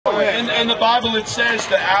In the Bible it says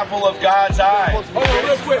the apple of God's eye. Hold on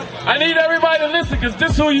real quick. I need everybody to listen because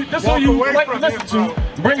this who you like to listen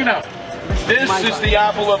to. Bring it out. This is the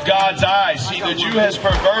apple of God's eye. See, the Jew has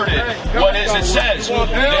perverted what is it says.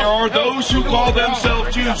 There are those who call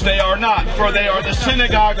themselves Jews. They are not, for they are the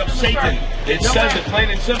synagogue of Satan. It says it plain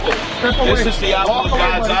and simple. This is the apple of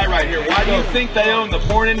God's eye right here. Why do you think they own the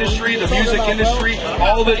porn industry, the music industry,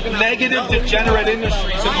 all the negative, degenerate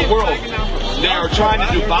industries in the world? They are trying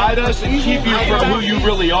to divide us and keep you from who you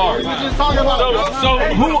really are. So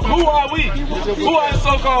who are we? Who are the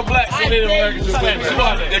so-called blacks and Native Americans and Hispanics? Who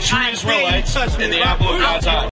are they? The true Israelites and the apple of God's eye.